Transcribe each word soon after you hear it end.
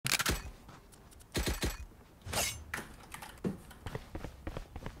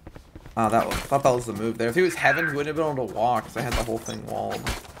Oh, thought that was the move there. If he was heaven, he wouldn't have been able to walk because I had the whole thing walled.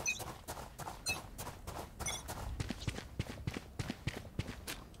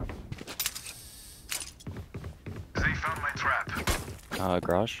 They found my trap.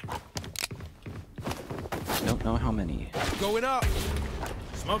 Garage. Don't know how many. Going up.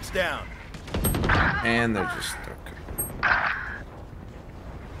 Smoke's down. And they're just stuck.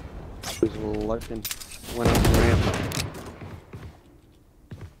 There's a little lurking. Went up the ramp.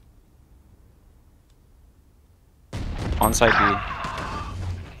 On side B.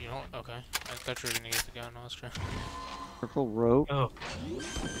 You know, okay. I thought you were gonna get the gun, Austria. Purple rope. Oh.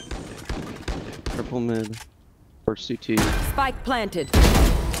 Purple mid. Or CT. Spike planted.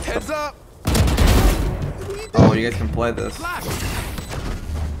 Heads up. Oh, you guys can play this.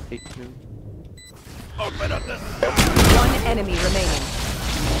 8-2. Open up the. One enemy remaining.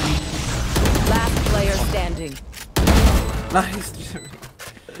 Last player standing. Nice.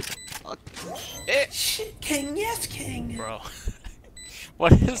 Shit, King, yes, King. Bro.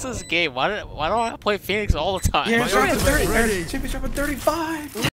 What is this game? Why don't I play Phoenix all the time? Yeah, My ultimate ready. Championship at 35.